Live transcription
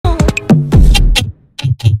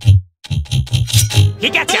He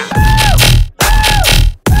gotcha!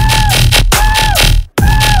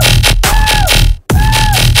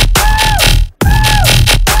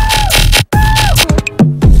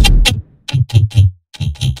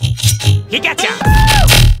 He gotcha!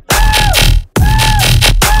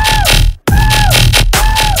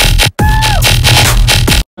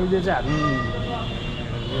 अहिले चाहिँ हामी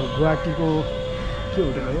यो गुवाहाटीको के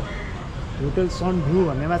होटल हो यो होटल सन भ्यू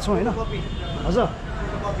भन्नेमा छौँ होइन हजुर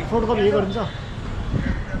फोटोकपी हे गरिन्छ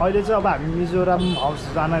अहिले चाहिँ अब हामी मिजोराम हाउस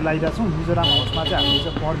जान लागिरहेको छौँ मिजोराम हाउसमा चाहिँ हामीले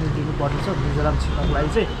चाहिँ पर्मिट दिनुपर्ने छ मिजोराम छिर्नको लागि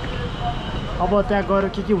चाहिँ अब त्यहाँ गएर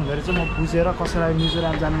के हुँदो रहेछ म बुझेर कसैलाई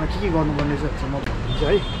मिजोराम जानुमा के गर्नुपर्ने रहेछ म भनिदिन्छु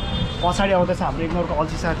है पछाडि आउँदैछ हाम्रो एक नम्बरको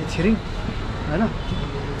अल्छी साथी छिरिङ होइन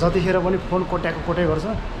जतिखेर पनि फोन कोट्याएको गर्छ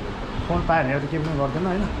फोन पायो भने केही पनि गर्दैन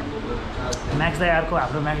होइन म्याक्स दाई अर्को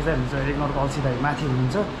हाम्रो म्याक्स दाई हुन्छ एक नम्बरको अल्छी दाई माथि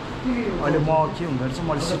हुनुहुन्छ अहिले म के हुँदो रहेछ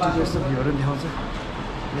मैले सिटीको यस्तो भ्यूहरू देखाउँछु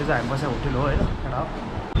यो चाहिँ हामी बसेको होटल हो होइन एउटा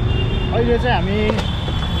अहिले चाहिँ हामी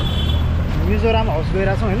मिजोराम हाउस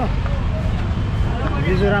गइरहेको छौँ होइन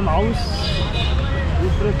मिजोराम हाउस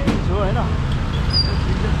भित्र ब्रिज हो होइन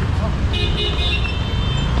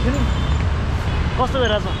कस्तो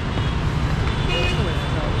भइरहेछ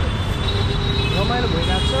रमाइलो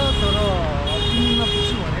भइरहेको छ तर पिङमा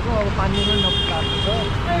पुग्छु भनेको अब पानी पनि नपुगाएको छ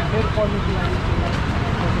फेरि पढ्नुको लागि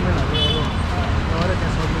डकुमेन्टहरू अब गएर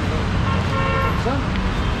त्यहाँ सब्मिट हुन्छ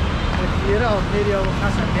लिएर अब फेरि अब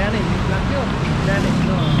खासमा बिहानै हिँड्नु लाग्थ्यो बिहानै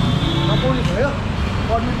हिँड्नु नपाउने भयो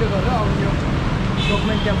पर्मिटले गर्दा अब यो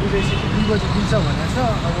डकुमेन्ट त्यहाँ बुझाइसक्यो 2 बजी दिन्छ भनेको छ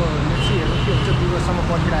अब नेक्स्ट हेर्नु के हुन्छ 2 बजीसम्म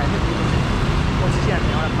पर्खिरहेको होइन 2 बजी पछि चाहिँ हामी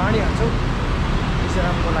एउटा पानी हाल्छौँ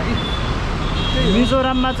मिजोरामको लागि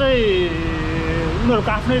मिजोराममा चाहिँ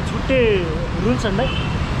उनीहरूको आफ्नै छुट्टै रुल्स होइन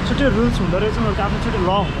छुट्टै रुल्स हुँदो रहेछ उनीहरूको आफ्नो छुट्टै ल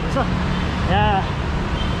हुँदो रहेछ यहाँ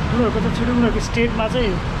उनीहरूको चाहिँ छुट्टै उनीहरूको स्टेटमा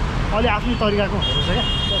चाहिँ अलि आफ्नै तरिकाको हुँदो रहेछ क्या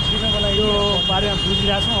त्यहाँ छिर्नको लागि यो बारेमा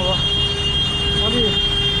बुझिरहेको छौँ अब अलि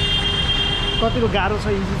कतिको गाह्रो छ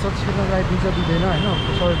इजी छ छिर्नको लागि दिन्छ दिँदैन होइन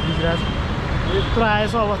सबै बुझिरहेको छ यत्रो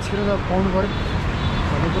आएछ अब छिर्न पाउनु पऱ्यो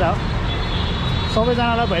भन्ने कुरा हो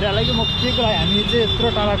सबैजनालाई भइरहेको कि म के को लागि हामी चाहिँ यत्रो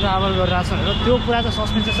टाढा ट्राभल गरिरहेको छ भनेर त्यो कुरा चाहिँ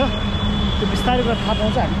सस्पेन्स छ त्यो बिस्तारै गरेर थाहा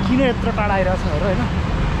पाउँछ हामी किन यत्रो टाढा आइरहेको छ भनेर होइन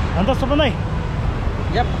अन्त सपन दाइ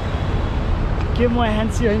या के म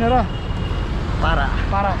ह्यान्सी होइन र पारा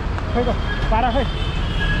पारा खै त पारा खै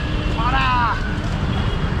पारा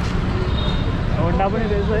होन्डा पनि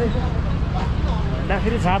रहेछ है होन्डा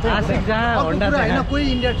फेरि जाँदै होइन कोही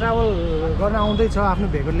इन्डिया ट्राभल गर्न आउँदैछ आफ्नो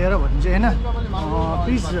भेहिकल लिएर भने चाहिँ होइन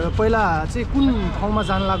प्लिज पहिला चाहिँ कुन ठाउँमा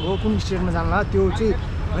जान लाग्यो हो कुन स्टेटमा जान लाग्यो त्यो चाहिँ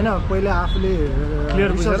होइन पहिला आफूले क्लियर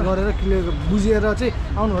रिसर्च गरेर क्लियर बुझेर चाहिँ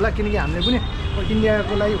आउनु होला किनकि हामीले पनि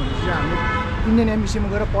इन्डियाको लागि भनेपछि हामीले इन्डियन एम्बेसीमा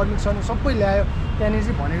गएर पर्मिट सर्नु सबै ल्यायो त्यहाँनिर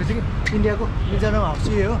चाहिँ भनेको चाहिँ कि इन्डियाको मिजोराम हाउस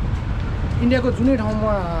चाहिँ हो इन्डियाको जुनै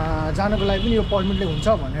ठाउँमा जानको लागि पनि यो पर्मिटले हुन्छ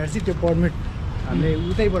भनेर चाहिँ त्यो पर्मिट हामीले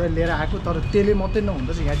उतैबाट लिएर आएको तर त्यसले मात्रै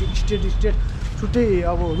नहुँदो रहेछ यहाँ चाहिँ स्टेट छुट्टै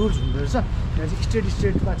अब रुल्स हुँदो रहेछ यहाँ चाहिँ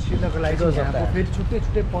स्टेटमा छिर्नको लागि चाहिँ फेरि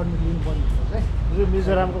छुट्टै पर्मिट लिनुपर्ने हुन्छ है यो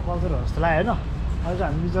मिजोरामको कल्चर जस्तो लाग्यो होइन अहिले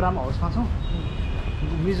चाहिँ हामी मिजोराम हाउसमा छौँ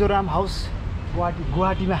मिजोराम हाउस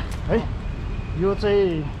गुवाहाटीमा है यो चाहिँ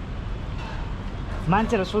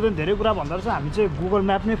मान्छेहरू सोध्यो धेरै कुरा भन्दो रहेछ हामी चाहिँ गुगल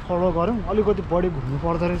म्याप नै फलो गऱ्यौँ अलिकति बढी घुम्नु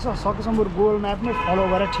पर्दो रहेछ सकेसम्म गुगल म्याप नै फलो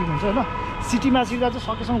गरेर ठिक हुन्छ होइन सिटीमा छिर्दा चाहिँ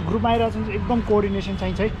सकेसम्म ग्रुपमा आइरहेको छ एकदम कोअर्डिनेसन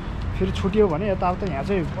चाहिन्छ है फेरि छुट्यो भने यताउता यहाँ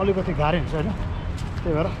चाहिँ अलिकति गाह्रो हुन्छ होइन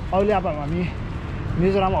त्यही भएर अहिले अब हामी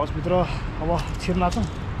मिजोराम हाउसभित्र अब छिर्न छौँ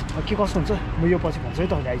के कस्तो हुन्छ म यो पछि भन्छु है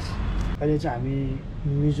त गाइस अहिले चाहिँ हामी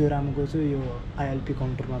मिजोरामको चाहिँ यो आइएलपी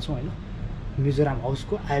काउन्टरमा छौँ होइन मिजोराम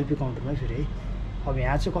हाउसको आइएलपी काउन्टरमा फेरि है अब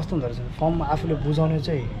यहाँ चाहिँ कस्तो हुँदो रहेछ फर्म आफूले बुझाउने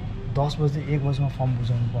चाहिँ 10 बजी 1 बजीमा फर्म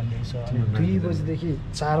बुझाउनु पर्ने रहेछ अनि 2 बजीदेखि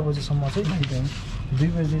 4 बजीसम्म चाहिँ 2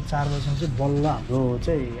 बजी 4 बजीसम्म चाहिँ बल्ल हाम्रो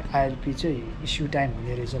चाहिँ आइएलपी चाहिँ इस्यु टाइम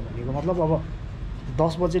हुने रहेछ भनेको मतलब अब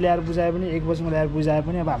 10 बजी ल्याएर बुझाए पनि 1 बजीमा ल्याएर बुझाए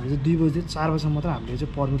पनि अब हामीले चाहिँ 2 बजीदेखि 4 बजीसम्म मात्र हामीले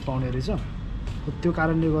चाहिँ पर्मिट पाउने रहेछ त्यो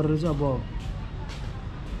कारणले गरेर चाहिँ अब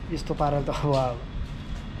यस्तो पाराले त अब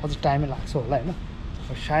अझ टाइमै लाग्छ होला होइन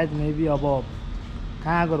सायद मेबी अब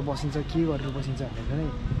कहाँ गएर बसिन्छ के गरेर बसिन्छ भनेर चाहिँ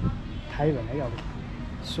थाहै भएन क्या अब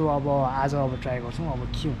सो अब आज अब ट्राई गर्छौँ अब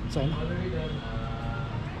के हुन्छ होइन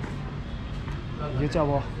यो चाहिँ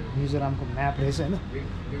अब मिजोरामको म्याप रहेछ होइन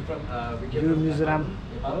यो मिजोराम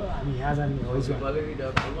हामी यहाँ जाने हो अहिले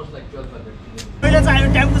चाहिँ हामी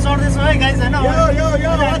टेम्पो चढ्दैछौँ है गाइस होइन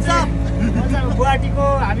गुवाहाटीको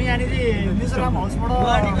हामी यहाँनिर मिजोराम हाउसबाट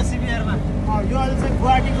गुवाहाटीको सिबिआरमा यो अहिले चाहिँ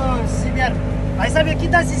गुवाहाटीको सिबिआर भाइ साहब ये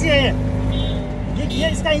कितना सीसी है ये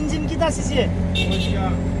इसका इंजन कितना सीसी है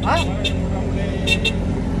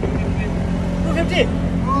 250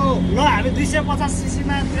 ल हामी 250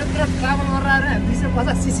 सीसीमा त्यत्रो ट्राभल गरेर आएर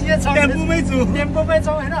 250 सीसी छ टेम्पोमै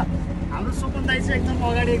छौँ हैन हाम्रो सोपन दाइ चाहिँ एकदम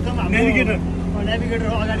अगाडि एकदम नेभिगेटर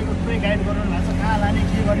अगाडिको पुरै गाइड गर्नु भएको छ कहाँ लाने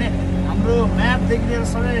के गर्ने हाम्रो म्यापदेखि लिएर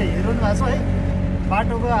सबै हेर्नु भएको छ है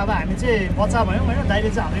बाटोको अब हामी चाहिँ बच्चा भयौँ होइन दाइले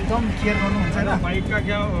चाहिँ हाम्रो एकदम केयर गर्नुहुन्छ होइन बाइकका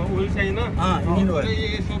क्या ओइल चाहिए ना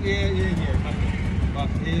ये सब ये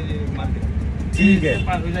मार्केट ठीक है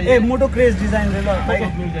ए मोटो क्रेज डिजाइन रे ल बाइक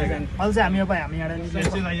मिल जाएगा अहिले चाहिँ हामी अब हामी यहाँ हामी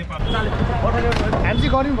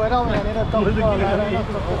चाहिँ गर्नु भएर अब यहाँनिर तपाईँ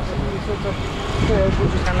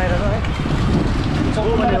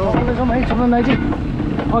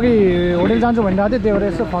अघि होटेल जान्छु भनिरहेको थियो त्यही भएर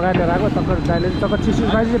यसो फगाएर लिएर आएको टक्कर दाइले टक्कर चिसो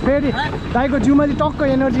भएपछि फेरि दाइको जिउमा चाहिँ टक्क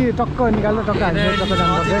एनर्जी टक्क निकालेर टक्क हामी टक्क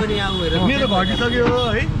जानुपर्छ मेरो घटिसक्यो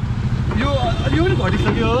है यो पनि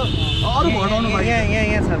घटिसक्यो अरू घटाउनु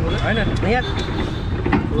यहाँ छ होइन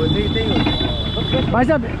भाइ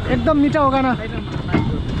साहब एकदम मिठा हो गाना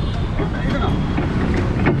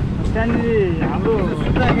त्यहाँनिर हाम्रो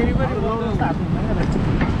सुत्दाखेरि पनि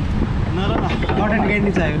कटन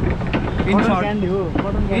क्यान्डी चाहियो इन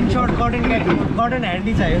सर्ट कटन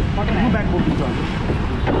ह्यान्डी चाहियो ब्याग बोक्नु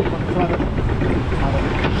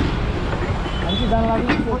हामी चाहिँ जान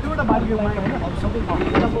लाग्यो कतिवटा बारीको होइन अब सबै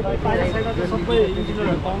सबै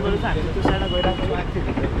इन्जिनियरहरू पाउँदो रहेछ हामी त्यो साइडमा गइरहेको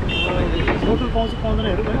होटल पाउँछ पाउँदैन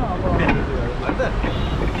हेरौँ होइन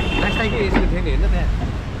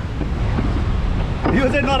अब यो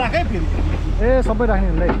चाहिँ नराख है फेरि ए सबै राख्ने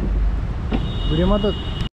हुँदै भिडियोमा त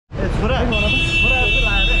छोरा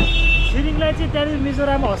छिरिङलाई चाहिँ त्यहाँनिर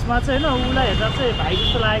मिजोराम हसमा चाहिँ होइन उसलाई हेर्दा चाहिँ भाइ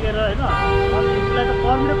जस्तो लागेर होइन उसलाई त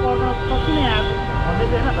पर्ने पर्न कति नै आएको भन्दै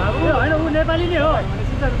थियो होइन ऊ नेपाली नै हो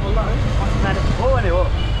हो भने हो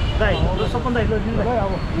दाइ सपन दाइ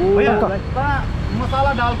अब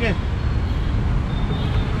मसाला डाल के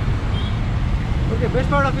okay best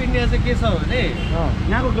part of India चाहिँ के छ भने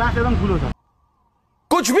यहाँको ग्लास एकदम ठुलो छ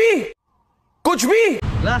कुछ भी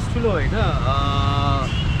ग्लास ठुलो होइन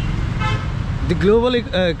द ग्लोबल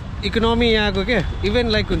इकोनोमी यहाँको के इभन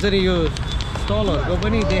लाइक हुन्छ नि यो स्टलहरूको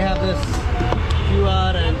पनि they have this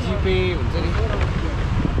QR and GPay हुन्छ नि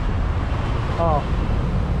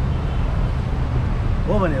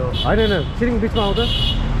हो भने हो होइन छिरिङ बिचमा आउँछ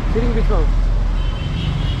छिरिङ बिचमा आउँछ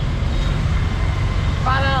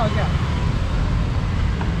पारा हो क्या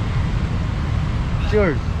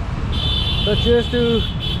Cheers. So cheers to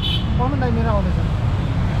कौन दाइ मेरा आउँदैछ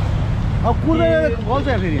अब कुर्दै बोल्छ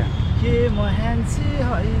फेरि यहाँ के महान्छे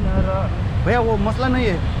होइन र भैया वो मसला नहीं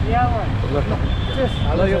है चेस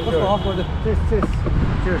हेलो यो कस्तो अफ गर्दै चेस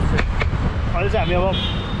अहिले चाहिँ हामी अब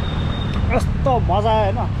कस्तो मजा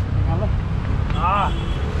आयो होइन हाम्रो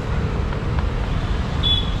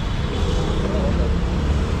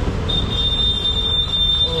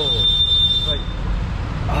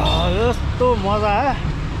यस्तो मजा आयो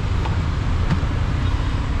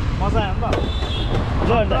मजा आयो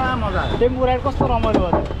नि त मजा टेम्पो राइड कस्तो रमाइलो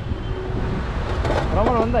भयो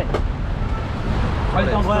रमाइलो हो नि त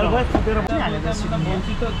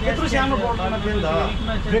यत्रो सानो बोर्डमा थियो नि त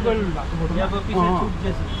ब्रेक ओइल भएको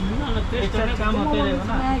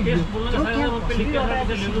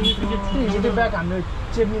ब्याग हामीले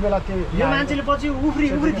चेप्ने बेला त्यो यो मान्छेले पछि उफ्री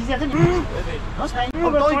खिचेको छ नि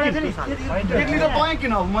 1 लिटर पाएँ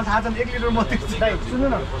किन म थाहा छ 1 लिटर मात्रै सुन्नु न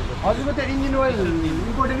हजुरको त्यो इन्जिन ओइल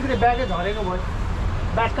इम्पोर्टेन्ट कि ब्यागै झरेको भयो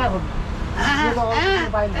ब्याग कहाँ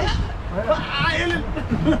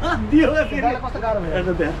कस्तो गाह्रो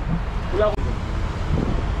भयो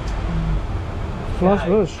फ्लस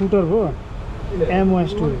भयो शूटर भयो एमओ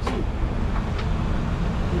स्टोरेज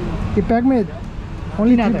ये पैक में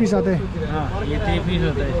ओनली 3 पीस आते हैं ये 3 पीस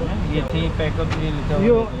होता है इसमें ये 3 पैकअप ये लिखा हुआ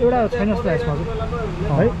यो एउटा छैन जस्तो यसमा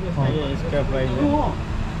है है इसका प्राइस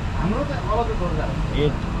है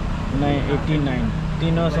 89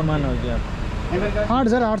 तीनों सामान हो गया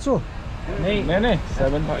 8800 नहीं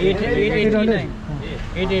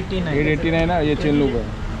 889 ना ये चेन लूप है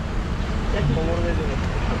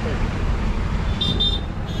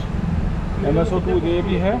MSO2 ये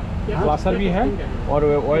भी है वाशर भी है और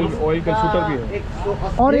ऑयल का शूटर भी है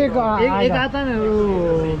और एक आता है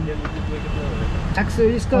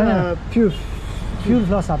इसका फ्यूल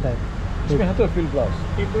फ्लस आता है इसमें है तो फ्यूल प्लस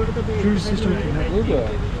फ्यूल सिस्टम ये क्या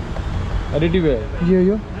है एडिटिव है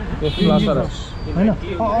ये फ्लाशर है ना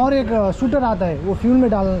और एक शूटर आता है वो फ्यूल में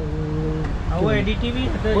डाल वो एडिटिव ही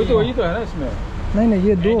वही तो है ना इसमें नहीं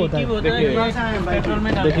ये दो होता है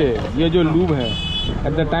देखिए ये जो लूब है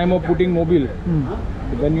at the time of putting Mobil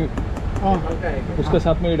when you उसके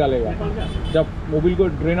साथ में ही डालेगा जब मोबिल को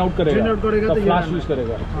ड्रेन आउट करेगा तब फ्लैश यूज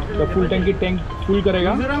करेगा जब फुल टैंकी टैंक फुल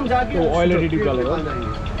करेगा तो ऑयल एडिटिव डालेगा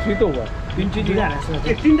ठीक तो हुआ 3 चीज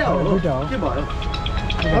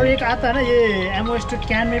और एक आता है ना ये एमओ स्टोर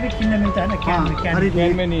कैन में भी किनने मिलता है ना कैन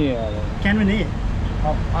में नहीं है कैन में नहीं है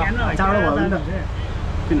चाँडो भयो नि त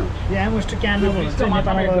किन यो एमओ स्टोर क्यान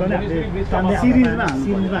सिरिजमा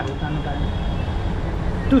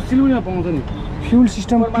त्यो सिलगढीमा पाउँछ नि फ्युल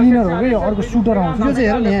सिस्टम क्लिनर हो क्या अर्को सुटर आउँछ यो चाहिँ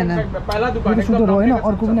हेर नि यहाँ यो सुटर हो होइन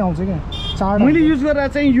अर्को पनि आउँछ क्या चार मैले युज गरेर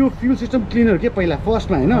चाहिँ यो फ्युल सिस्टम क्लिनर के पहिला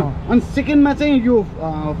फर्स्टमा होइन अनि सेकेन्डमा चाहिँ यो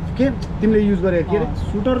के तिमीले युज गरेर के अरे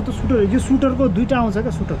सुटर त सुटर यो सुटरको दुईटा आउँछ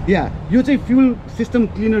क्या सुटर या यो चाहिँ fuel system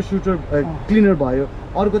cleaner sweater cleaner भयो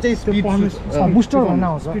अर्को चाहिँ स्पीड बूस्टर भन्ने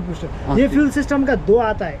आउँछ स्पीड बूस्टर ये फ्यूल सिस्टम का दो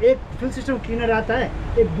आता है एक फ्यूल सिस्टम क्लीनर आता है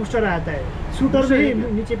एक बूस्टर आता है शूटर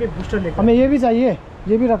में नीचे पे बूस्टर लेकर हमें ये भी चाहिए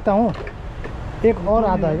ये भी रखता हूँ एक और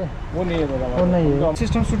आता है क्या वो नहीं है और नहीं है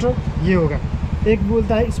सिस्टम शूटर ये होगा एक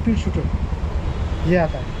बोलता है स्पीड शूटर ये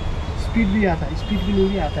आता है स्पीड भी आता है स्पीड के लिए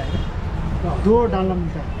भी आता है दो डालना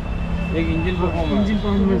मिलता है एक इंजन परफॉर्मेंस ये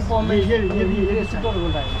शूटर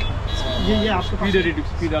बोल रहा है ये आपको स्पीड एडिटिव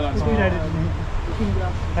स्पीड वाला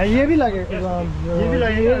ये भी लगेगा ये भी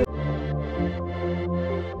लगेगा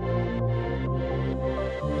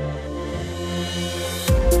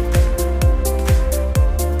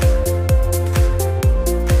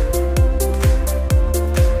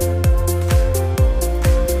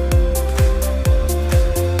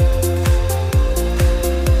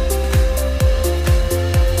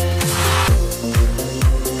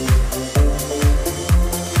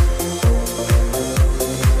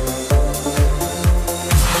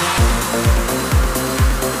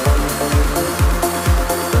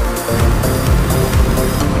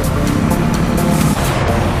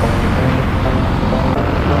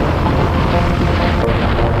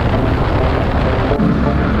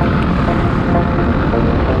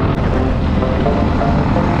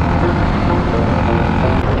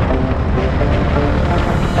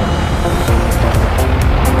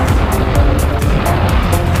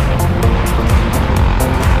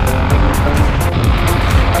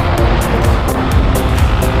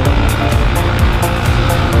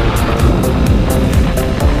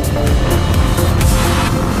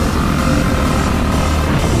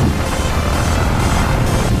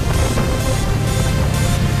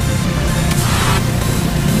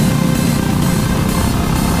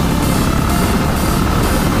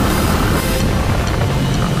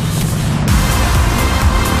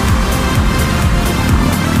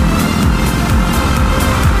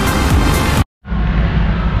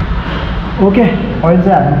ओके अहिले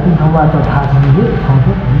चाहिँ हामी कुन ठाउँमा त थाहा छैन कि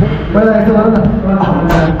पहिला यस्तो गर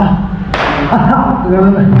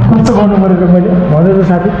न कस्तो गर्नु पऱ्यो मैले भन्दै त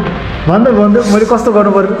साथी भन्दै मैले कस्तो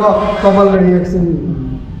गर्नु पऱ्यो कपालको रिएक्सन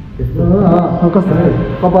कस्तो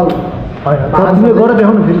कपाल तिमीले गरेर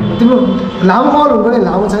देखाउनु फेरि तिम्रो लामो कपाल हुन्छ नि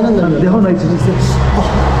लामो छैन नि त देखाउनु एकछिन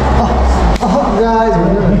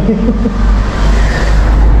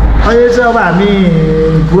अहिले चाहिँ अब हामी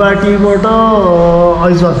गुवाहाटीबाट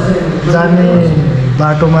ऐजवाल जाने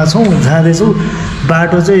बाटोमा छौँ जाँदैछौँ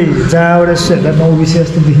बाटो चाहिँ जहाँबाट यसो हेर्दा 9:20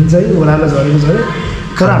 जस्तो देखिन्छ है ओह्रालो झरेको छ है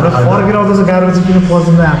तर हाम्रो फर्केर आउँदा चाहिँ गाह्रो चाहिँ किन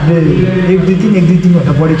पर्दैन हामीले 1-2-3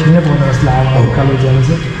 घन्टा बढी खेल्नै पर्दैन जस्तो लाग्यो उकालो जानु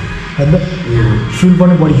चाहिँ होइन फुल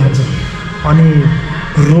पनि बढी खान्छ अनि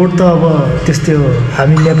रोड त अब त्यस्तै हो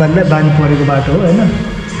हामी नेपाललाई बानी परेको बाटो हो होइन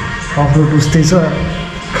अफ रोड उस्तै छ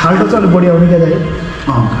खाल्टो चाहिँ अलिक बढी आउने क्या दाइ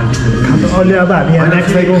अहिले अब हामी यहाँ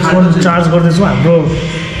नेक्स्ट बाइकको फोन चार्ज गर्दैछौँ हाम्रो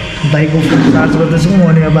बाइकको फोन चार्ज गर्दैछौँ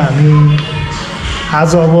अनि अब हामी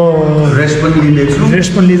आज अब रेस्ट पनि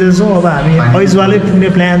लिँदैछौँ अब हामी ऐजवालै पुग्ने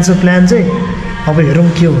प्लान चाहिँ अब हेरौँ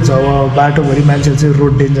के हुन्छ अब बाटोभरि मान्छेहरू चाहिँ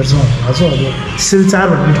रोड डेन्जर छ भन्नुभएको छ अब सिलचार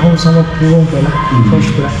भन्ने ठाउँसम्म पुगौँ पहिला फर्स्ट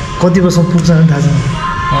कुरा कति बजीसम्म पुग्छ भने थाहा छैन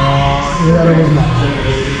 11 बज्नु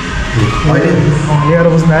 11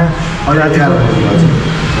 बज्नु आयो रातिको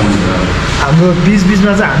हाम्रो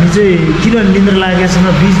बिचमा चाहिँ हामी चाहिँ किन निन्द्रा लागेको छैन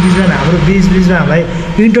बिचमा हाम्रो बिचमा हामीलाई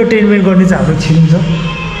इन्टरटेनमेन्ट गर्ने चाहिँ हाम्रो छिरिङ छ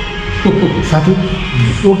साथी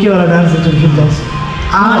ओकेवाला डान्स गीत डान्स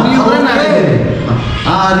Are you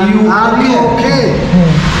okay?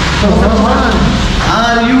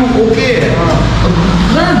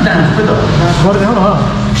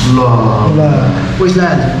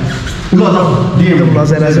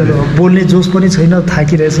 बोल्ने जोस पनि छैन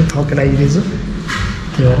थाकिरहेछ थकेर आइरहेछ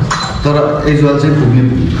त्यही भएर तर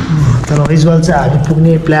ऐजवाल चाहिँ हामी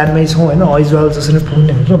पुग्ने प्लानमै छौँ होइन ऐजवाल जसरी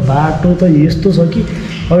पुग्ने हुन्छ बाटो त यस्तो छ कि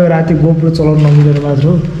अब राति गोप्रो चलाउनु नमिलेर मात्र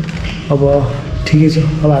हो अब ठिकै छ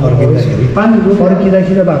अब हामी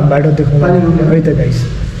फर्किँदाखेरि अब हामी बाटो देखाउँ है त गाइस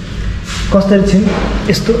कसरी छिन्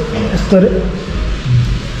यस्तो रे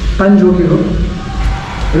पानी रोकेको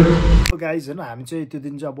गाइस होइन हामी चाहिँ त्यो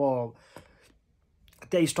दिन चाहिँ अब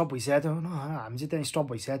त्यहाँ स्टप भइसकेको थियो होइन हामी चाहिँ त्यहाँ स्टप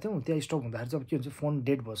भइसकेको थियौँ त्यहाँ स्टप हुँदाखेरि चाहिँ अब के हुन्छ फोन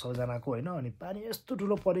डेड भयो सबैजनाको होइन अनि पानी यस्तो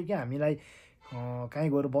ठुलो पऱ्यो कि हामीलाई कहीँ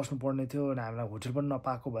गएर बस्नुपर्ने थियो अनि हामीलाई होटल पनि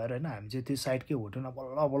नपाएको भएर होइन हामी चाहिँ त्यो साइडकै होटलमा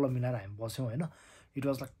बल्ल बल्ल मिलाएर हामी बस्यौँ होइन इट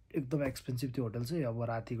वाज लाइक एकदम एक्सपेन्सिभ त्यो होटल चाहिँ अब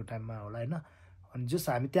रातिको टाइममा होला होइन अनि जस्ट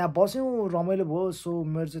हामी त्यहाँ बस्यौँ रमाइलो भयो सो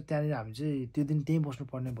मेरो चाहिँ त्यहाँनिर हामी चाहिँ त्यो दिन त्यहीँ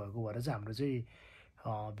बस्नुपर्ने भएको भएर चाहिँ हाम्रो चाहिँ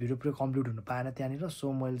भिडियो पुरै कम्प्लिट हुनु पाएन त्यहाँनिर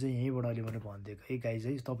सो मैले चाहिँ यहीँबाट अहिले मैले भनिदिएको है गाइज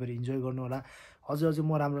है तपाईँहरू इन्जोय गर्नु होला अझै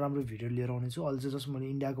म राम्रो राम्रो भिडियो लिएर आउनेछु अहिले चाहिँ जस्ट मैले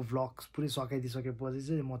इन्डियाको भ्लग्स पुरै सकाइदिइसकेपछि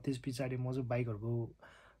चाहिँ म त्यस पछाडि म चाहिँ बाइकहरूको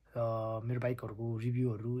मेरो बाइकहरूको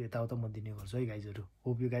रिभ्यूहरू यताउता म दिने गर्छु है गाइजहरू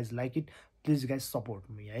hope you guys like it please guys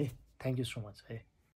support me है थ्याङ्क यू सो मच है